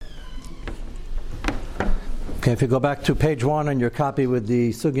Okay, if you go back to page 1 on your copy with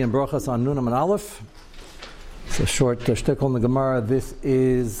the Sugi and Brochas on Nunam and Aleph, it's a short shtickle in the Gemara. This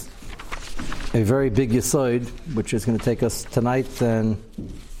is a very big Yesod, which is going to take us tonight and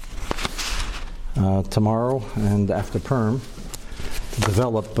tomorrow and after Purim to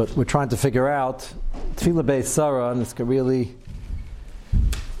develop. But we're trying to figure out Tefillah Beis Sarah, and this could really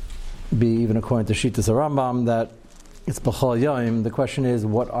be, even according to Shittas Rambam, that it's B'chol Yom. The question is,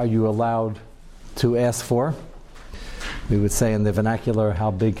 what are you allowed to ask for? We would say in the vernacular,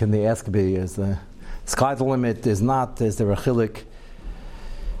 how big can the ask be? Is the sky the limit? Is not? Is there a chilik?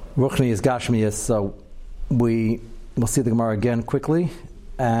 Ruchni is Gashmias. So we'll see the Gemara again quickly,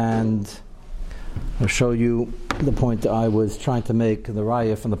 and I'll show you the point I was trying to make, the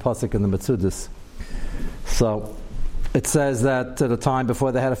Raya from the Pasuk and the Metzudas. So it says that at a time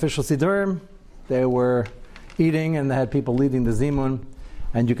before they had official Sidurim, they were eating and they had people leading the Zimun.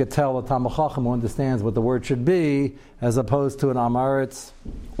 And you could tell a Talmid Chacham who understands what the word should be, as opposed to an Amaretz,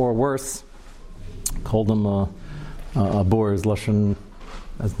 or worse, called them a bor, is Lashon,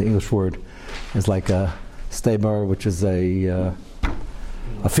 as the English word, is like a stabar, which is a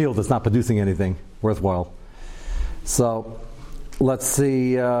field that's not producing anything worthwhile. So let's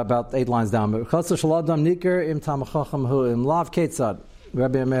see about 8 lines down.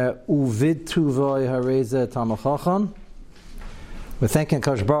 We're thanking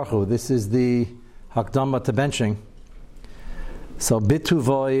Kadosh Baruch Hu. This is the Hakdama to benching. So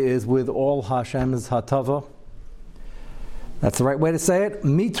Bituvoi is with all Hashem's Hatava. That's the right way to say it.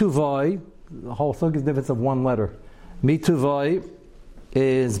 Mituvoi, the whole thing is difference of one letter. Mituvoi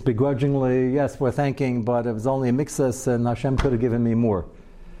is begrudgingly, yes, we're thanking, but it was only a mixus and Hashem could have given me more.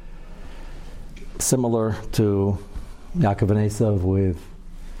 Similar to Yaakov and Esav with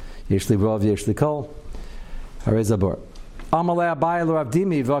Yeshli Rav, Yeshli Kol, Harei Zabor.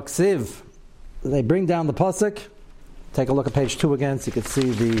 They bring down the pasuk. Take a look at page 2 again, so you can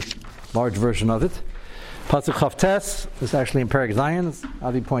see the large version of it. Pasuk Chavtes is actually in Perek Zayin, as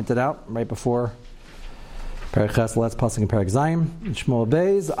Avi pointed out right before Perek Ches. Last pasuk in Perek Zayin. Shmuel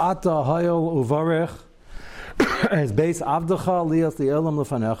Beis Ata Hayol Uvarech is Beis Avdecha Lias Lielam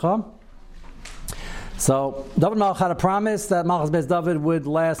Lefanecha. So David Melech had a promise that Malchus Beis David would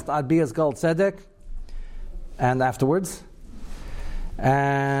last Ad Bias Gal Tzedek and afterwards.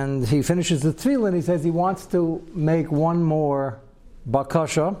 And he finishes the tefillah and he says he wants to make one more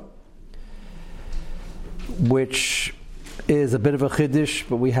bakasha, which is a bit of a chiddush,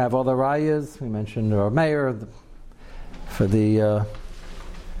 but we have other rayas. We mentioned our mayor for the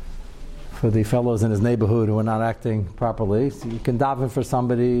fellows in his neighborhood who are not acting properly. So you can daven for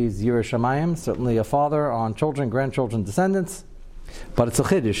somebody's Yireh Shamayim, certainly a father on children, grandchildren, descendants, but it's a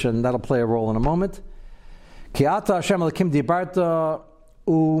chiddush, and that'll play a role in a moment. Ki ata Hashem Elokim dibarta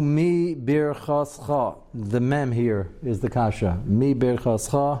u'mi birchascha. The mem here is the kasha. Mi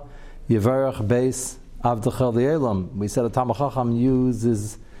birchascha yivarach beis avdecha lielam. We said a Talmid Chacham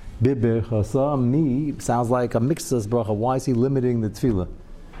uses bi birchasa. Mi sounds like a mixus bracha. Why is he limiting the tefillah?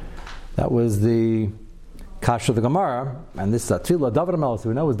 That was the kasha of the Gemara, and this is a tefillah David HaMelech, who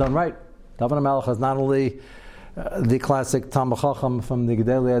we know is done right. David HaMelech is not only the classic Talmid Chacham from the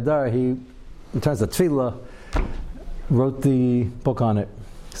Gedolei Hadar. He, in terms of tefillah, wrote the book on it,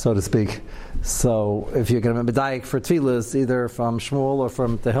 so to speak. So if you're going to be medayik for tefillahs, either from Shmuel or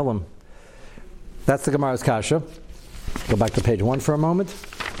from Tehillim, that's the Gemara's kasha. Go back to page 1 for a moment.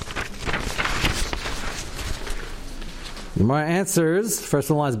 The Gemara answers, first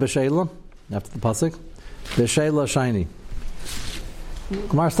of the line is B'Sheila, after the pasuk. B'Sheila Shaini.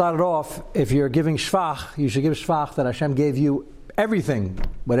 Gemara started off, if you're giving shvach, you should give shvach that Hashem gave you everything,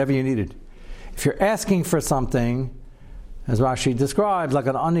 whatever you needed. If you're asking for something, as Rashi describes, like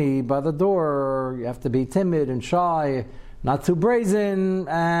an ani by the door, you have to be timid and shy, not too brazen,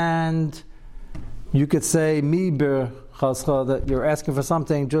 and you could say mi b'chascha, that you're asking for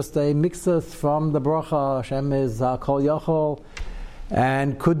something, just a mixus from the bracha. Hashem is kol yachol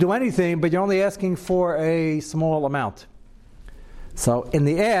and could do anything, but you're only asking for a small amount. So in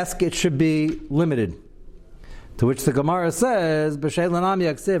the ask, it should be limited. To which the Gemara says,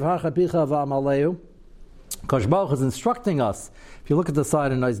 Kadosh Baruch Hu is instructing us. If you look at the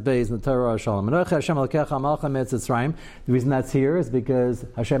side in Nice Bays in the Torah Shalom, the reason that's here is because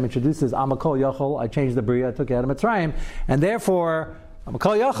Hashem introduces Amakol Yachol. I changed the Bria, I took you out of Mitzrayim, and therefore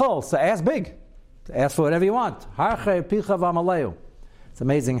Amakol Yachol. So ask big, ask for whatever you want. It's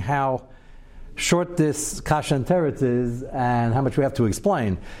amazing how short this Kasha and Teretz is, and how much we have to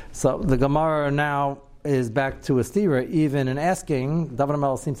explain. So the Gemara now is back to a stira, even in asking. David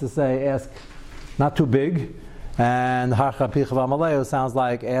HaMelech seems to say, ask not too big, and Harcha Picha V'Amaleu sounds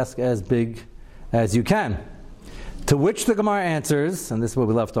like ask as big as you can. To which the Gemara answers, and this is where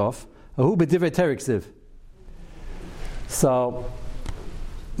we left off, Ahu b'divrei Torah ksiv. So,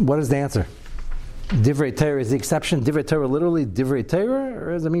 what is the answer? Divrei Torah is the exception. Divrei Torah literally Divrei Torah,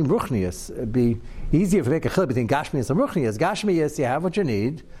 or does it mean Ruchnius? It'd be easier if you make a chiluk between Gashmius and Ruchnius. Gashmius, you have what you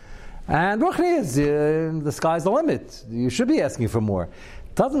need, and Ruchnius, the sky's the limit. You should be asking for more.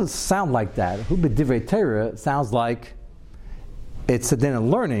 It doesn't sound like that. Hu b'divrei Torah sounds like it's a din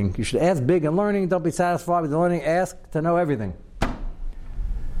in learning. You should ask big in learning. Don't be satisfied with the learning. Ask to know everything.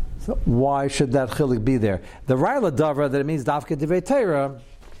 So why should that chilik be there? The Raila Davra that it means Dafka Divrei Torah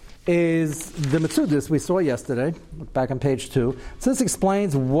is the Metzudas we saw yesterday. Look back on page 2. So this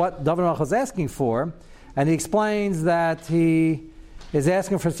explains what David Melech was asking for, and he explains that he is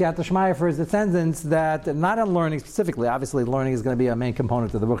asking for Siyata Shmaya for his descendants, that not in learning specifically. Obviously, learning is going to be a main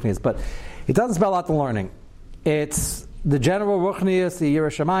component of the Ruchnias, but it doesn't spell out the learning. It's the general Ruchnias, the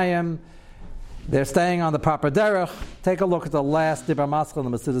Yerushalayim. They're staying on the proper derech. Take a look at the last Dibra Maschal in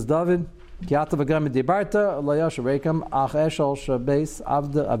the Metzudas David. Kiata v'gam dibarta layash reikam ach eshal shabeis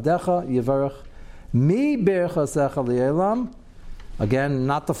avdecha yivarach mi birchasecha li'elam. Again,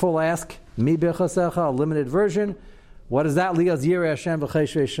 not the full ask. Mi birchasecha, a limited version. What is that? Liaz yireh Hashem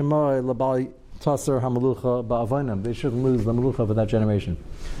v'cheshvei shemoy labal taser hamalucha ba'avaynam. They shouldn't lose the malucha for that generation.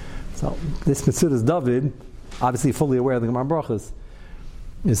 So this Metzudas David, obviously fully aware of the Gemara Brachos,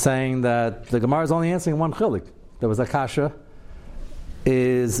 is saying that the Gemara is only answering one chilik. There was a kasha.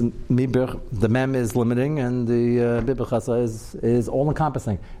 Is mibir, the mem is limiting, and the bibir chasa is all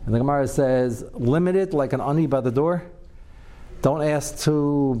encompassing. And the Gemara says, limit it like an ani by the door. Don't ask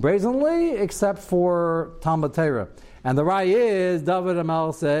too brazenly, except for Talmud Torah. And the Rai is, David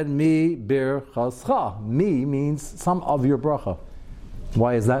Amal said, mi bir chascha. Mi means some of your bracha.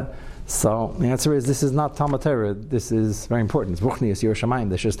 Why is that? So the answer is, this is not Talmud Torah. This is very important. It's Ruchnius, Yerushalayim.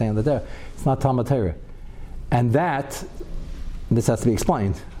 They should stand there. It's not Talmud Torah. And this has to be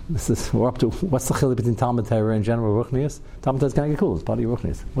explained. We're up to, what's the chiluk between Talmud Torah and general Ruchnius? Talmud Torah is kind of cool. It's part of your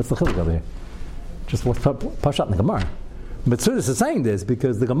Ruchnius. What's the chiluk over here? Just what's Pashat in the Gemara. But Metzudas is saying this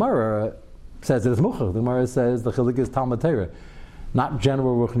because the Gemara says it is Muchach. The Gemara says the chiluk is Talmud Torah, not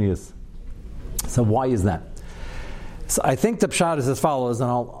general Ruchnius. So why is that? So I think the pshat is as follows,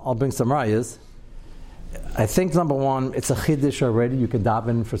 and I'll bring some rayas. I think number one, it's a chiddush already. You can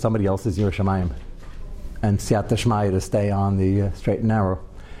daven for somebody else's Yerushalayim and Siyata Shmaya to stay on the straight and narrow.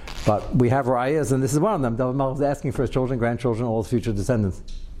 But we have rayas, and this is one of them. David Melech is asking for his children, grandchildren, all his future descendants.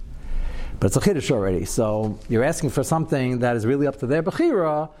 But it's a chiddush already. So you're asking for something that is really up to their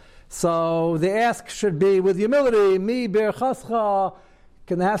bechira. So the ask should be with humility. Mi bir chascha.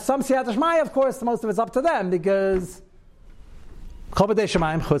 Can they have some Siyata Shmaya? Of course, most of it's up to them because Chol b'dei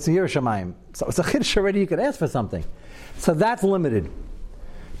Shemayim, chutz Yerushalayim. So it's a chiddush already. You could ask for something. So that's limited.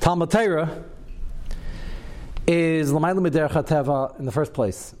 Talmud Torah is l'mayla miderech hateva in the first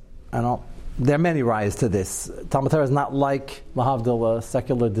place. And there are many rayas to this. Talmud Torah is not like lahavdil, a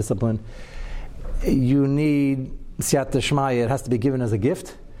secular discipline. You need siyata shmaya. It has to be given as a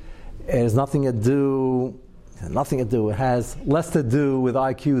gift. It has nothing to do. It has less to do with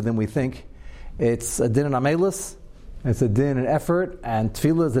IQ than we think. It's a din in amelus. It's a din in effort and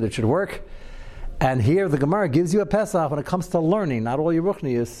tefillah that it should work. And here the Gemara gives you a Pesach when it comes to learning, not all your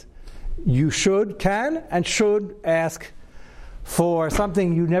ruchnius. You can and should ask for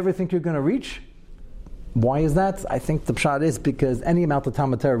something you never think you're going to reach. Why is that? I think the pshat is because any amount of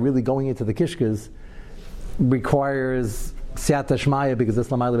Talmud Torah really going into the kishkas requires siyata shmaya because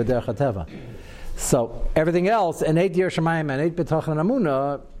it's l'mayla b'derech hateva. So everything else, an 8 year shemayim and 8 b'tachon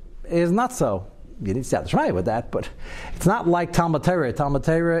amuna, is not so. You need siyata shmaya with that, but it's not like Talmud Torah. Talmud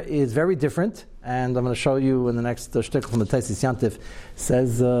Torah is very different, and I'm going to show you in the next shtickle from the Taisis Yantif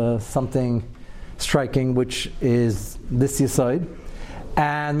says something striking, which is this yesod.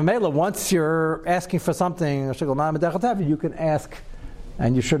 And Mamela, once you're asking for something, you can ask,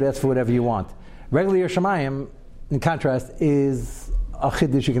 and you should ask for whatever you want. Regular Yerushalayim, in contrast, is a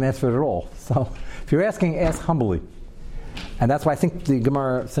chiddush. You can ask for it all. So if you're asking, ask humbly. And that's why I think the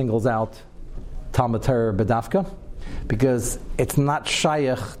Gemara singles out Talmud Torah B'dafka, because it's not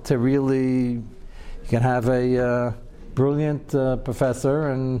shayach to really. You can have a brilliant professor,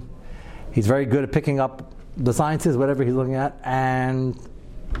 and he's very good at picking up the sciences, whatever he's looking at, and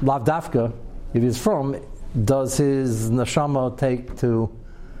lav dafka, if he's from, does his neshama take to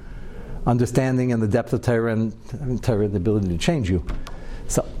understanding and the depth of Torah and Torah, the ability to change you.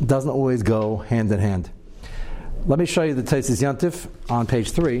 So it doesn't always go hand in hand. Let me show you the Taisis Yantif on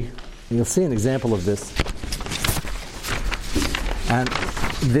page 3. You'll see an example of this. And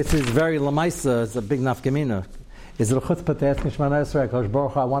this is very lamaisa, it's a big nafkamina. Is it a chutzpah to ask Shemana Esrei, Kosh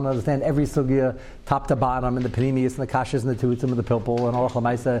Baruch Hu, I want to understand every sugya, top to bottom, and the panemius, and the kashas, and the tutum, and the pilpul, and Orach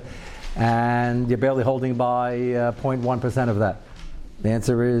L'maisa, and you're barely holding by 0.1% of that? The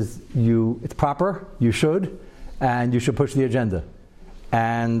answer is, it's proper, you should, and you should push the agenda.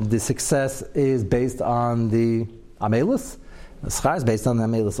 And the success is based on the Amelus. The schar is based on the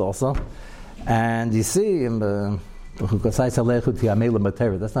Amelus also. And you see in the that's not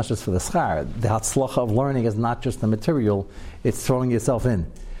just for the schar. The hatzlacha of learning is not just the material, it's throwing yourself in.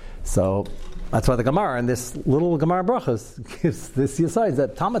 So that's why the Gemara, and this little Gemara Brachas, gives this aside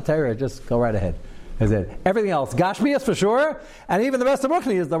that Talmud Torah, just go right ahead. Is it everything else? Gashmias for sure, and even the rest of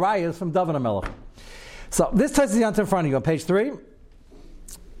Ruchni is the Rayas from David HaMelech. So this touches the answer in front of you on page 3,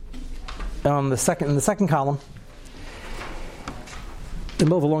 in the second column. We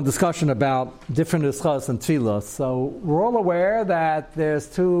move a long discussion about different ischas and tefillah. So we're all aware that there's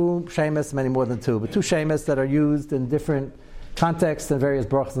 2 shemis, many more than 2, but 2 shemis that are used in different contexts and various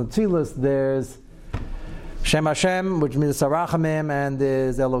brachas and tefillahs. There's Shem Hashem, which means Sarachamim, and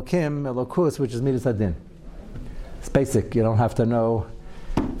there's Elokim, Elokus, which is Midas Hadin. It's basic. You don't have to know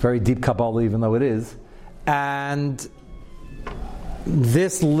very deep Kabbalah, even though it is. And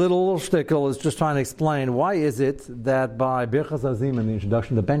this little shtickle is just trying to explain why is it that by Birchas Azim, in the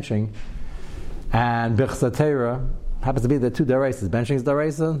introduction to benching, and Birchas Torah, happens to be the 2 deraisas. Benching is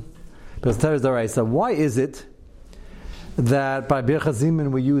deraisa, Birchas Torah is deraisa. Why is it that by Birchas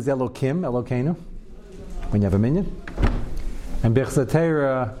Azim we use Elokim, Elokeinu, when you have a minyan, and Birchas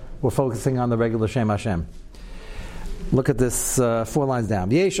Torah we're focusing on the regular Shem Hashem? Look at this 4 lines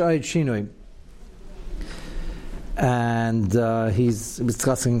down. Yesh Oid Shinui. And he's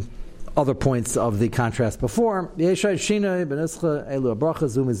discussing other points of the contrast before. Yeshai Shinoi Benischa Elu Abracha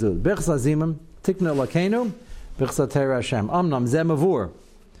Zumizud Birchas Azimim Tikna Lakenu Birchas Torah Hashem Amnam Zeh Mavur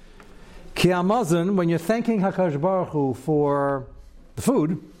Ki Hamazon. When you're thanking Hakadosh Baruch Hu for the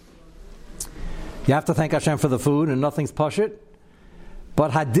food, you have to thank Hashem for the food, and nothing's pashit.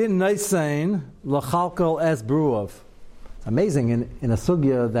 But Hadin Naisein Lachalkal Es Bruov. Amazing in a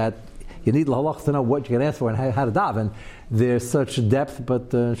sugya that you need l'halach to know what you can ask for and how to daven. There's such depth, but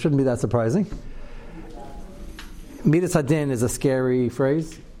shouldn't be that surprising. Midas Hadin is a scary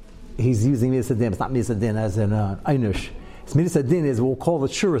phrase. He's using Midas Hadin. It's not Midas Hadin as in Einush. It's Midas Hadin is we'll call it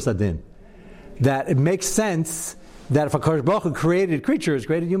Shuras Hadin. That it makes sense that if a Kodesh Baruch Hu created creatures,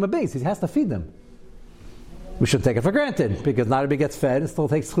 created human beings, he has to feed them. We shouldn't take it for granted, because not everybody gets fed, it still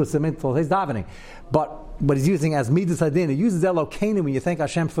takes chusim, it still takes davening. But what he's using as Midas Hadin, he uses Elokeinu when you thank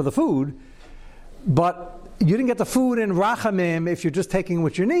Hashem for the food, but you didn't get the food in Rachamim if you're just taking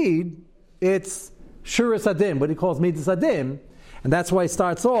what you need. It's Shuras Hadin, what he calls Midas Hadin, and that's why he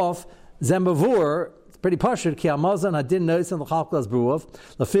starts off, Zembavur, it's pretty pashut, Ki Hamazon Hadin Nois and L'chalklas Bruov,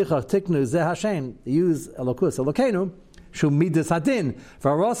 L'fichach Tiknu Zeh Hashem, use Elokus, Elokeinu, Shu Midas Hadin.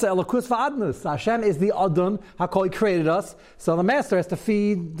 V'arasa Elokus v'adnus. Hashem is the Adon, HaKol, he created us, so the master has to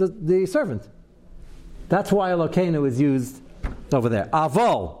feed the servant. That's why Elokeinu is used over there.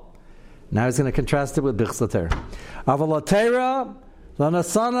 Aval. Now he's going to contrast it with Birchas Torah. Aval Torah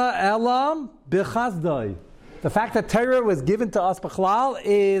lanasana elam b'chazdai. The fact that Torah was given to us b'chlal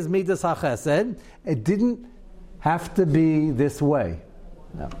is Midas HaChesed. It didn't have to be this way.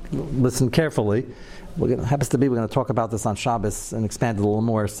 Now, listen carefully. Happens to be we're going to talk about this on Shabbos and expand it a little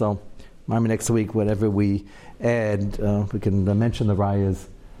more. So maybe next week, whatever we add, we can mention the rayas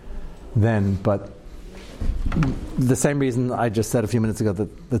then. But the same reason I just said a few minutes ago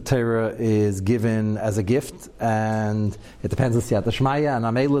that the Torah is given as a gift, and it depends on Siyata Shmaya and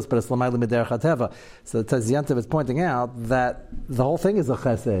Amelus, but it's Lamayla Miderech HaTeva. So the Tziyantev is pointing out that the whole thing is a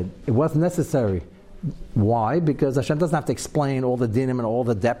chesed. It wasn't necessary. Why? Because Hashem doesn't have to explain all the dinim and all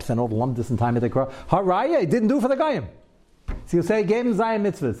the depth and all the lumdus and time of the Korah. Haraya, he didn't do it for the Goyim. So you say he gave them Zion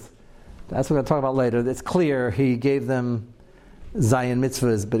mitzvahs. That's what we're going to talk about later. It's clear he gave them Zion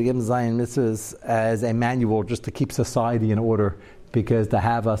mitzvahs, but he gave them Zion mitzvahs as a manual just to keep society in order. Because to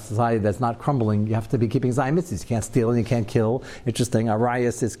have a society that's not crumbling, you have to be keeping Zion mitzvahs. You can't steal and you can't kill. Interesting,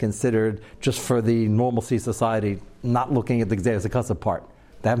 Arayas is considered just for the normalcy of society, not looking at the Gzeres HaKasav part.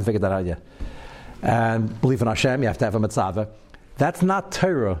 They haven't figured that out yet. And believe in Hashem, you have to have a mitzvah. That's not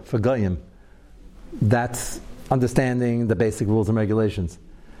Torah for Goyim. That's understanding the basic rules and regulations.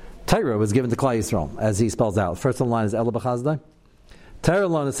 Torah was given to Klal Yisrael, as he spells out. First line is El B'chazda. Torah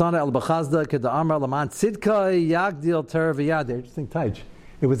lo nisana El B'chazda k'da amar laman tzidka yagdil Torah v'yadeh. Interesting taich.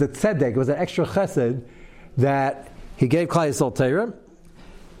 It was a tzedek, it was an extra chesed that he gave Klal Yisrael Torah.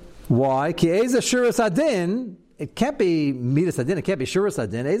 Why? Ki eza shuras adin. It can't be Midas Hadin, it can't be Shuras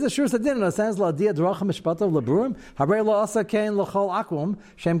Hadin. Eza Shuras Hadin in a sense, La Dia Drachim Mishpatav LeBruim, Harei Lo Asa Kain L'chol Akum,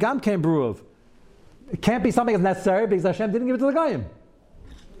 Shem Gam Kain Bruov. It can't be something that's necessary because Hashem didn't give it to the Goyim.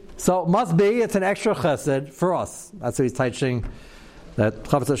 So it must be, it's an extra chesed for us. That's what he's teaching. That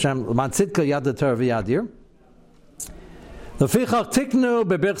Chavetz Hashem, Man Tzidka Yad Torah V'Yadir. The Fichach Tiknu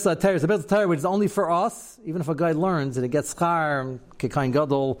Bebirchas Torah, the Birchas Torah, which is only for us, even if a guy learns and it gets schar, Kekain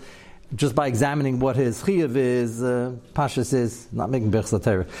Gadol, just by examining what his chiyuv is, Pashas is, not making Birchas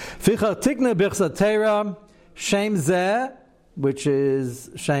Torah. Fichach Tiknu Birchas Torah, Shem Zeh, which is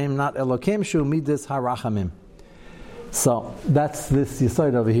Shem not Elokim, Shu Midas HaRachamim. So that's this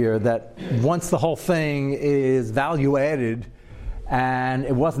yesod over here, that once the whole thing is value added and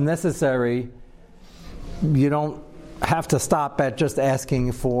it wasn't necessary, you don't have to stop at just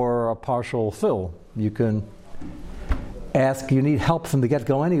asking for a partial fill. You can ask, you need help from the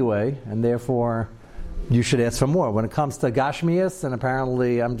get-go anyway, and therefore you should ask for more. When it comes to Gashmias, and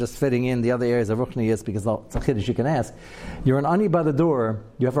apparently I'm just fitting in the other areas of Ruchnias because it's a chiddush you can ask, you're an ani by the door,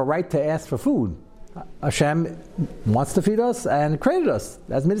 you have a right to ask for food. Hashem wants to feed us and created us,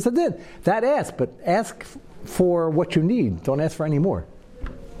 as Mitzvah did. That ask, but ask for what you need. Don't ask for any more.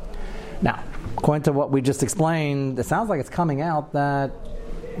 Now, according to what we just explained, it sounds like it's coming out that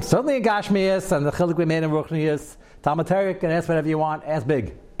certainly in Gashmias and the chiluk we made in Ruchnias, Talmud Torah can ask whatever you want, ask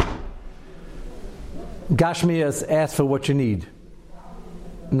big. Gashmias, ask for what you need,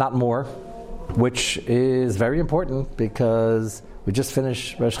 not more, which is very important because we just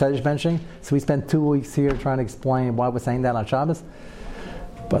finished Rosh Chodesh benching, so we spent 2 weeks here trying to explain why we're saying that on Shabbos.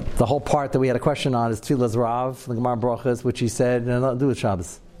 But the whole part that we had a question on is Tfilas Rav, the Gemara Brachas, which he said nothing to do with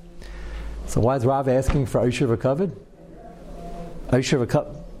Shabbos. So why is Rav asking for Aisher v'Kavod? Aisher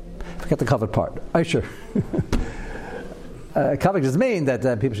v'Kavod. Forget the covered part. Aisher. Kavod does mean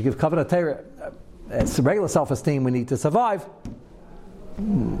that people should give kavod a Torah. It's regular self-esteem we need to survive.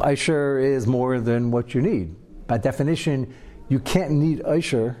 Aisher is more than what you need. By definition, you can't need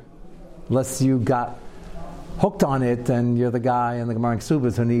Aisher unless you got hooked on it and you're the guy in the Gemara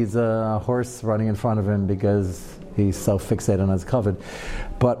Ksubas who needs a horse running in front of him because he's so fixated on his kavod.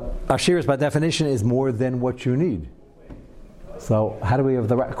 But Ashiris, by definition, is more than what you need. So how do we have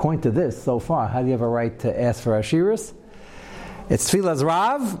the right, according to this so far, how do you have a right to ask for Ashiris? It's Tfilas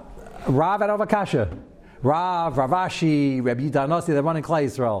Rav at Avakasha. Rav, Ravashi, Rabbi Yidanasi, they're running Klai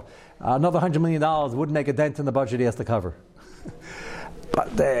Yisrael. Another $100 million wouldn't make a dent in the budget he has to cover.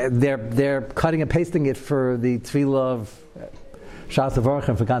 But they're cutting and pasting it for the Tefillah of Shas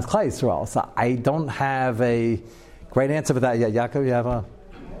Avarchim for Gans Klai Yisrael. So I don't have a great answer for that yet. Yaakov, you have a...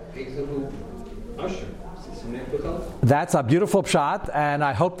 That's a beautiful pshat, and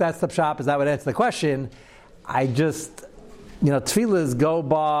I hope that's the pshat because that would answer the question. I just... tefillahs go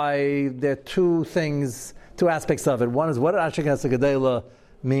by, there are two aspects of it. One is, what did Asher Knesset Gedela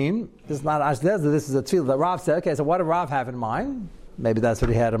mean? This is not Asher Knesset, this is a tefillah that Rav said. Okay, so what did Rav have in mind? Maybe that's what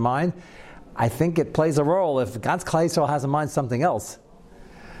he had in mind. I think it plays a role. If Gans Klai Yisrael has in mind something else,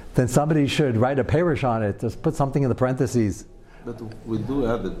 then somebody should write a parish on it. Just put something in the parentheses. But we do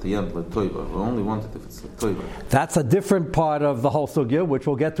add at the end, like Toiva. We only want it if it's like Toiva. That's a different part of the whole sugya, which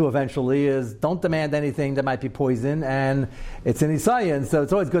we'll get to eventually, is don't demand anything that might be poison, and it's in Isayan, so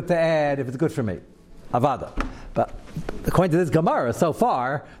it's always good to add if it's good for me. Avada. But according to this Gemara, so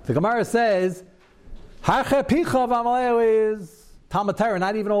far, the Gemara says, Harche Picha v'Amaleu is Talmud Torah,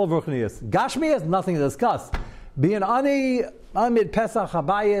 not even all of Ruchnias. Gashmi has nothing to discuss. Be an ani amid Pesach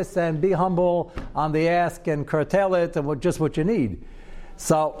Habayis and be humble on the ask and curtail it and just what you need.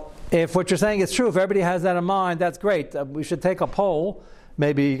 So if what you're saying is true, if everybody has that in mind, that's great. We should take a poll.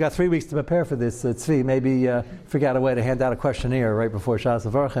 Maybe you got 3 weeks to prepare for this, Tzvi. Maybe figure out a way to hand out a questionnaire right before Shas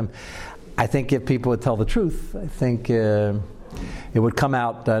Avarchim. I think if people would tell the truth, I think it would come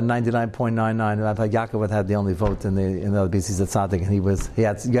out 99.99. I thought Yaakov had the only vote in the other BCs at Tzaddik, and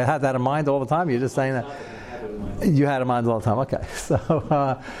you had that in mind all the time. You're just saying that. You had in mind all the time. Okay,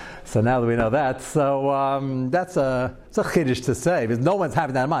 so now that we know that, so that's it's a chiddush to say because no one's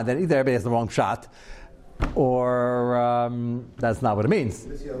having that in mind. Then either everybody has the wrong shot, or that's not what it means.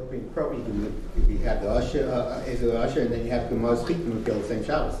 Probably if you have the usher, and then you have the most chitim kill the same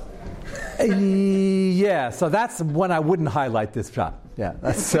Shabbos. Yeah, so that's when I wouldn't highlight this shot. Yeah,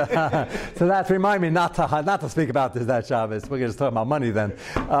 that's, so that's remind me not to speak about that Shabbos. We're just talking about money then.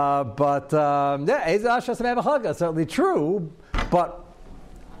 Certainly true, but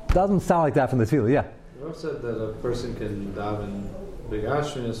doesn't sound like that from the tefillah. Yeah. You also said that a person can daven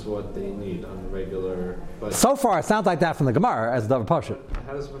b'gashmi is what they need on a regular. But so far, it sounds like that from the Gemara as Davar Pashut.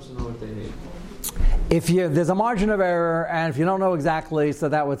 How does a person know what they need? If there's a margin of error, and if you don't know exactly, so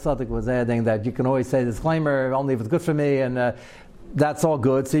that what Tzaddik was adding, that you can always say disclaimer only if it's good for me, and that's all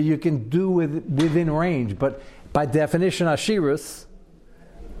good. So you can do within range, but by definition, Ashirus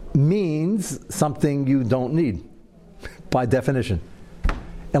means something you don't need, by definition.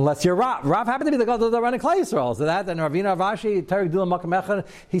 Unless you're Rav. Rav happened to be the guy that running Klal Yisrael. So that, and Ravina Avashi, Terek Dula Makam Echad,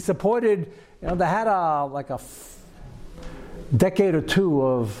 he supported, they had a decade or two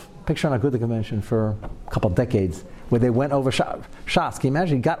of Picture on a Aguda convention for a couple of decades, where they went over Shas. Can you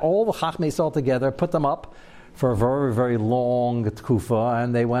imagine? He got all the Chachmeis all together, put them up for a very, very long tkufa,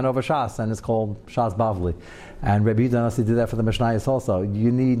 and they went over Shas, and it's called Shas Bavli. And Rabbi Yudan did that for the Mishnayos also.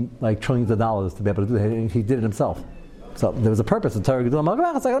 You need like trillions of dollars to be able to do that. He did it himself. So there was a purpose of Torah Gedulah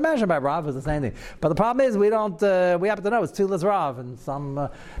Malkah. It's like I imagine by Rav is the same thing. But the problem is we happen to know it's Tzilas Rav, and some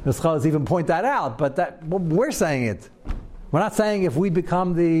Nuschos even point that out. But we're saying it. We're not saying if we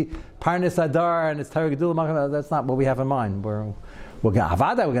become the Parnas Adar and it's Torah Gedulah Malkah. That's not what we have in mind. We're going to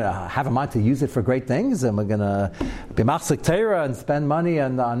Havada. We're going to have in mind to use it for great things, and we're going to be Machzik Torah and spend money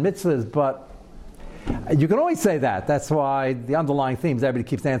on mitzvahs. But you can always say that. That's why the underlying themes, everybody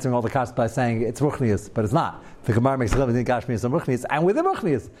keeps answering all the kashrus by saying it's ruchnius, but it's not. The Gemara makes a chiluk between gashmius and ruchnius, and within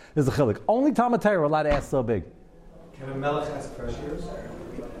ruchnius there's a chiluk. Only Talmud Torah are allowed to ask so big. Can a melech ask pressures?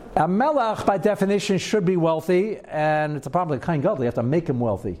 A melech, by definition, should be wealthy, and it's a problem with Kain Gadol. You have to make him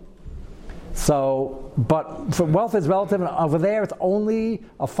wealthy. So, but for wealth is relative, and over there it's only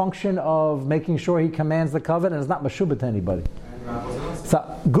a function of making sure he commands the covenant, and it's not meshubah to anybody.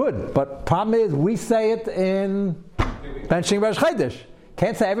 So, good, but problem is we say it in benching Rosh Chodesh.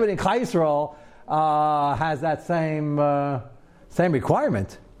 Can't say everybody in Klal Yisrael has that same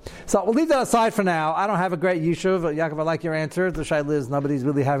requirement. So we'll leave that aside for now. I don't have a great yishuv. Yaakov, I like your answer. The shayla is nobody's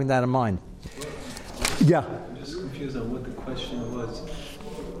really having that in mind. Yeah. I'm just confused on what the question was.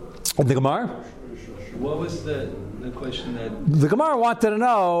 The Gemara? What was the question that... The Gemara wanted to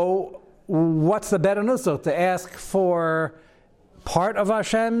know what's the better nusach, to ask for part of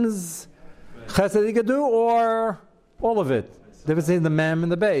Hashem's chesed yigadu or all of it. There was in the mem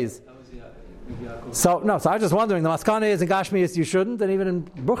and the beis. So I was just wondering, the maskana is in Gashmias you shouldn't, and even in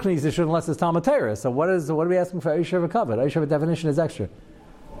Ruchnis you shouldn't unless it's Talmud Torah. So what are we asking for Eisher V'Kavod? Eisher definition is extra.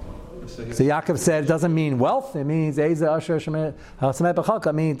 So Yaakov said it doesn't mean wealth, it means Eiza Asher Shemet B'Chalka.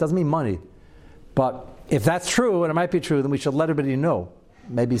 I mean, it doesn't mean money. But if that's true, and it might be true, then we should let everybody know.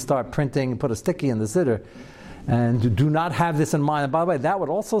 Maybe start printing and put a sticky in the siddur. And do not have this in mind. And by the way, that would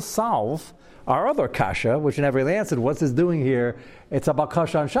also solve our other kasha, which you never really answered. What's this doing here? It's about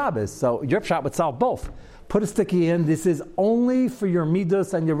kasha on Shabbos. So your pshat would solve both. Put a sticky in. This is only for your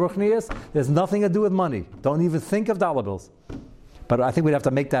midos and your ruchnias. There's nothing to do with money. Don't even think of dollar bills. But I think we'd have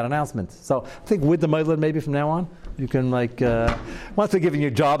to make that announcement. So I think with the Moilad, maybe from now on, you can once we're giving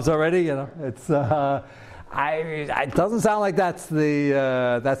you jobs already, it's it doesn't sound like that's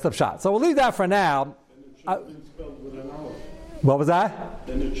the pshat. So we'll leave that for now. What was that?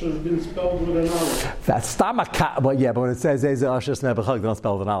 Then it should have been spelled with an aleph. That's stamaka. Well, yeah, but when it says Eza Asher Smeh B'Chag, don't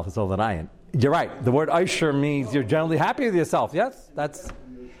spell with an aleph. It's all with an ayin. You're right. The word Asher means you're generally happy with yourself. Yes, that's.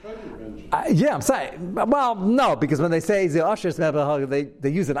 Yeah, I'm saying. Well, no, because when they say Eza Asher Smeh B'Chag, they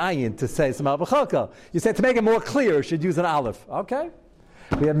use an ayin to say Smeh B'Chag. You said to make it more clear, you should use an aleph. Okay.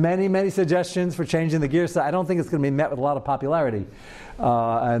 We have many, many suggestions for changing the girsa. I don't think it's going to be met with a lot of popularity,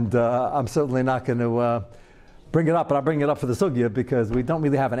 and I'm certainly not going to bring it up. But I'll bring it up for the sugya because we don't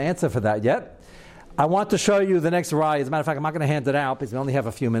really have an answer for that yet. I want to show you the next raya. As a matter of fact, I'm not going to hand it out because we only have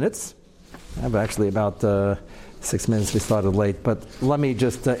a few minutes. I have actually about 6 minutes. We started late, but let me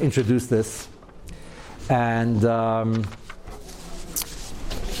just introduce this. And the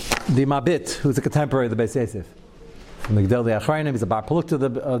Mabit, who's a contemporary of the Beis Yosef. From the Gedolei Achrayim, he's a bar paluk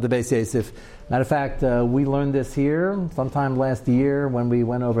of the Beis Yosef. Matter of fact, we learned this here sometime last year when we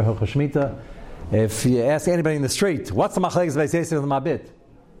went over Hilchos Shmita. If you ask anybody in the street, what's the machlekes Beis Yosef and the Mabit?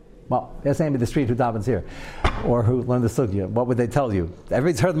 Well, ask anybody in the street who davens here, or who learned the sugya. What would they tell you?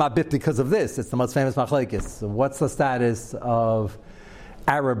 Everybody's heard Mabit because of this. It's the most famous machlekes. So what's the status of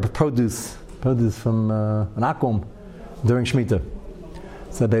Arab produce from an akum during Shmita?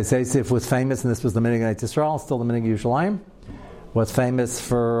 So Beis Yosef was famous, and this was the Minig of Yisrael, still the Minig of Yerushalayim, was famous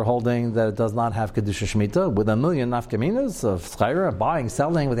for holding that it does not have Kedusha Shemitah, with 1 million nafkaminas of schayra, buying,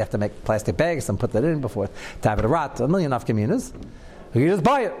 selling, where they have to make plastic bags and put that in before to have it rat, 1 million nafkaminas. You just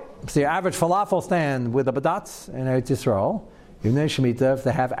buy it. So your average falafel stand with the badatz in Eretz Yisrael, even in Shemitah, if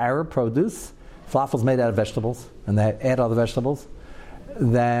they have Arab produce, falafel's made out of vegetables, and they add other vegetables,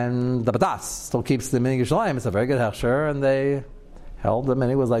 then the badatz still keeps the Minig of Yerushalayim. It's a very good hechsher, and they held them,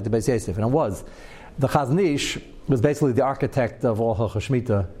 and it was like the Beis Yosef, and it was. The Chazon Ish was basically the architect of all Hilchos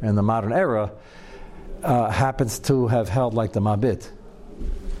Shmita in the modern era, happens to have held like the Mabit.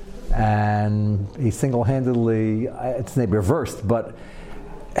 And he single-handedly, it's maybe reversed, but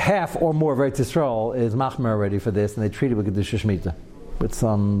half or more of Eretz Yisrael is machmer already for this, and they treat it with Kedusha Shmita. with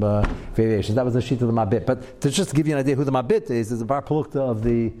some variations. That was the sheet of the Mabit. But to just give you an idea who the Mabit is the Bar Plukta of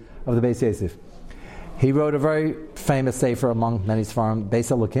the Beis Yosef. He wrote a very famous sefer among many Sfarim,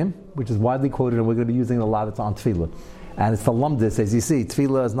 Beis Elokim, which is widely quoted, and we're going to be using it a lot. It's on Tefillah. And it's the lumdis, as you see.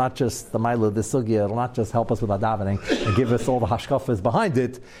 Tefillah is not just the Mailah, the Sugya. It'll not just help us with our davening and give us all the hashkafas behind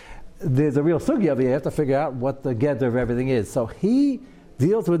it. There's a real Sugya over here. You have to figure out what the gather of everything is. So he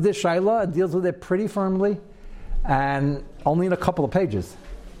deals with this Shaila and deals with it pretty firmly, and only in a couple of pages.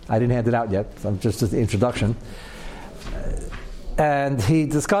 I didn't hand it out yet, so just the introduction. And he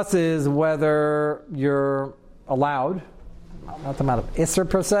discusses whether you're allowed, not the amount of Isser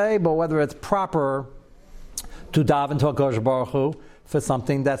per se, but whether it's proper to daven to HaKadosh Baruch Hu for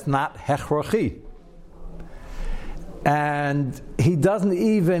something that's not hechrochi. And he doesn't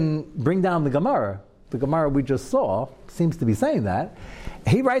even bring down the Gemara. The Gemara we just saw seems to be saying that.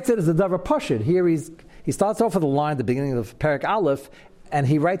 He writes it as a Davar Pashid. Here he starts off with a line at the beginning of Perek Aleph, and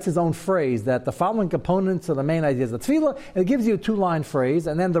he writes his own phrase that the following components are the main ideas of Tefillah, and it gives you a 2-line phrase,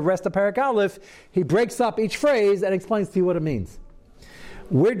 and then the rest of Perek Aleph, he breaks up each phrase and explains to you what it means.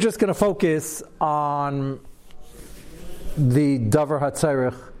 We're just going to focus on the Davar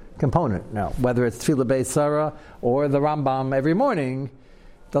HaTzarech component. Now, whether it's Tefillah Beis Sarah or the Rambam every morning,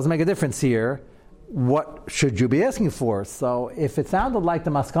 doesn't make a difference here. What should you be asking for? So if it sounded like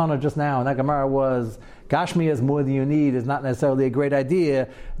the Maskana just now, and that Gemara was Gashmi is more than you need, is not necessarily a great idea,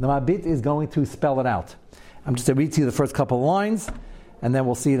 the Mabit is going to spell it out. I'm just going to read to you the first couple of lines, and then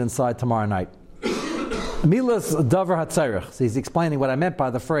we'll see it inside tomorrow night. Milas Davar HaTzarech. So he's explaining what I meant by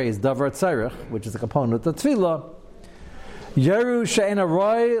the phrase Davar HaTzarech, which is a component of Tefillah. Yeru she'ena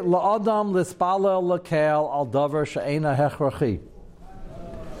roy la'adam lispalel l'kel al davar she'ena hechrachi.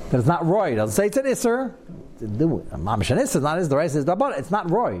 That it's not roy. It doesn't say it's an isser. Mamish an isser, not is the right is dabban. It's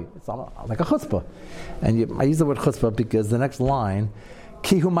not roy. It's like a chutzpah. And I use the word chutzpah because the next line,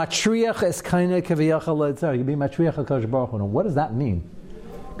 ki hu matriach es kaina kaviyachal le'tzar. You be matriach HaKadosh Baruch Hu. Now, what does that mean?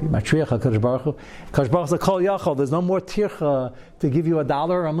 Be matriach HaKadosh Baruch Hu. HaKadosh Baruch Hu is a kol yachal. There's no more tircha to give you $1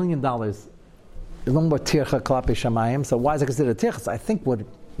 or $1 million. There's no more tircha klape shamayim. So why is it considered tircha? I think what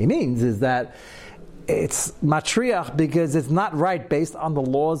he means is that it's matriach because it's not right based on the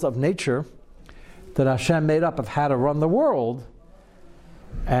laws of nature that Hashem made up of how to run the world.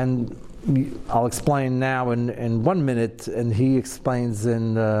 And I'll explain now in 1 minute, and he explains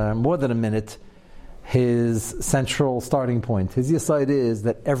in more than a minute his central starting point. His yesod is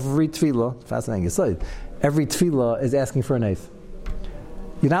that every tefillah, fascinating yesod, every tefillah is asking for an ace.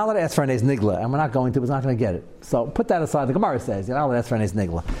 You're not allowed to ask for an ace nigla, and we're not going to, not going to get it. So put that aside. The Gemara says you're not allowed to ask for an ace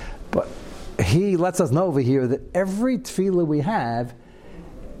nigla. But he lets us know over here that every tefillah we have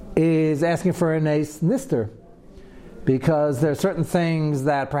is asking for an ace nister, because there are certain things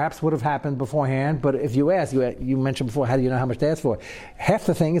that perhaps would have happened beforehand, but if you ask, you mentioned before, how do you know how much to ask for? Half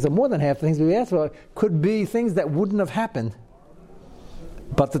the things, or more than half the things we ask for, could be things that wouldn't have happened.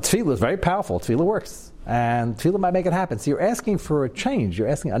 But the tefillah is very powerful. Tefillah works. And tefillah might make it happen. So you're asking for a change. You're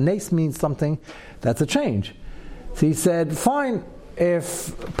asking, a nace means something that's a change. So he said, fine,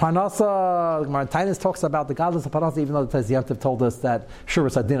 if Parnasa, Martinus talks about the godless of Parnasa, even though the Teziyamtiv told us that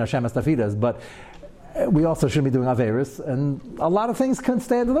Shuras Adin Hashem Estafidas, but we also shouldn't be doing Averis, and a lot of things can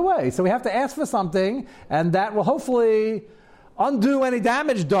stand in the way. So we have to ask for something, and that will hopefully undo any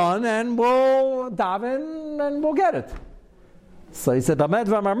damage done, and we'll daven, and we'll get it. So he said, if it's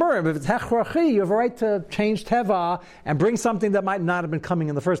hechrachi, you have a right to change teva and bring something that might not have been coming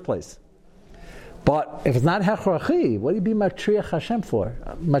in the first place. But if it's not hechrachi, what do you be matriach Hashem for?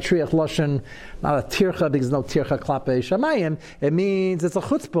 Matriach lashon, not a tircha, because there's no tircha klape shamayim. It means it's a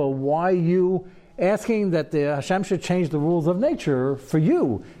chutzpah. Why are you asking that the Hashem should change the rules of nature for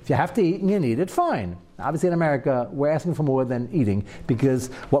you? If you have to eat and you need it, fine. Obviously in America, we're asking for more than eating, because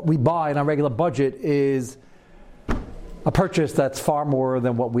what we buy in our regular budget is a purchase that's far more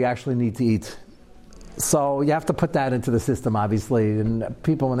than what we actually need to eat. So you have to put that into the system, obviously. And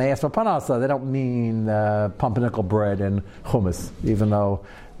people, when they ask for panasa, they don't mean pumpernickel bread and hummus, even though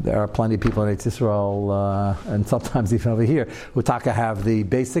there are plenty of people in Eretz Yisrael, and sometimes even over here, who taka have the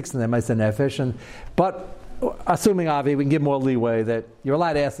basics and they might say nefesh. But assuming, Avi, we can give more leeway that you're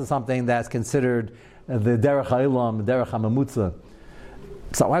allowed to ask for something that's considered the derech ha'ilam, the derech ha'mamutza.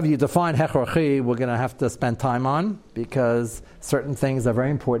 So however you define hechrachi, we're going to have to spend time on, because certain things are very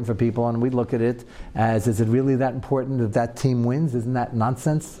important for people, and we look at it as, is it really that important that that team wins? Isn't that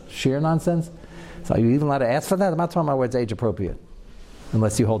nonsense? Sheer nonsense? So are you even allowed to ask for that? I'm not talking about where it's age appropriate.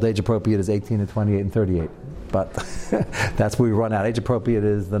 unless you hold age appropriate as 18 and 28 and 38. But that's where we run out. Age appropriate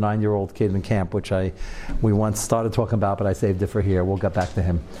is the 9-year-old kid in camp, which we once started talking about, but I saved it for here. We'll get back to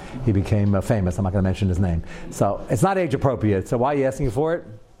him. He became famous. I'm not going to mention his name. So it's not age appropriate. So why are you asking for it?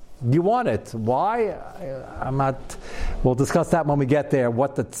 You want it. Why? I'm not. We'll discuss that when we get there,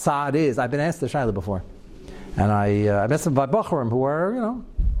 what the tzad is. I've been asked the shayla before. And I met some Bachurim who are,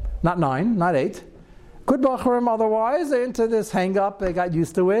 not 9, not 8. Good Bachurim otherwise. They're into this hang-up. They got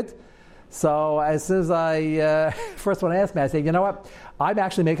used to it. So as soon as I first one asked me, I said, you know what? I'm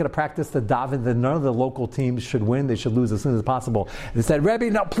actually making a practice to daven that none of the local teams should win. They should lose as soon as possible. And they said, Rebbe,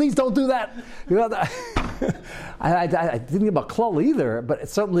 no, please don't do that. I didn't give a klal either, but it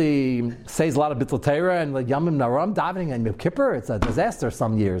certainly says a lot of Bittul Torah and like Yamim Naram davening and Yom Kippur. It's a disaster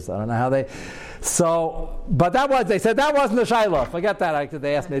some years. I don't know how they. So, but they said that wasn't the shayla. Forget that.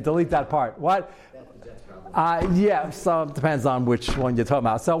 They asked me to delete that part. What? Yeah, so it depends on which one you're talking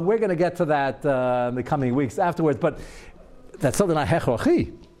about. So we're going to get to that in the coming weeks afterwards, but that's something like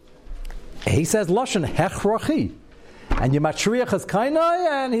hechrachi. He says lashon hechrachi, and Yematriach is kainai,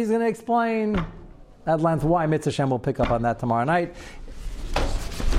 and he's going to explain at length why. Mitzvah Shem will pick up on that tomorrow night.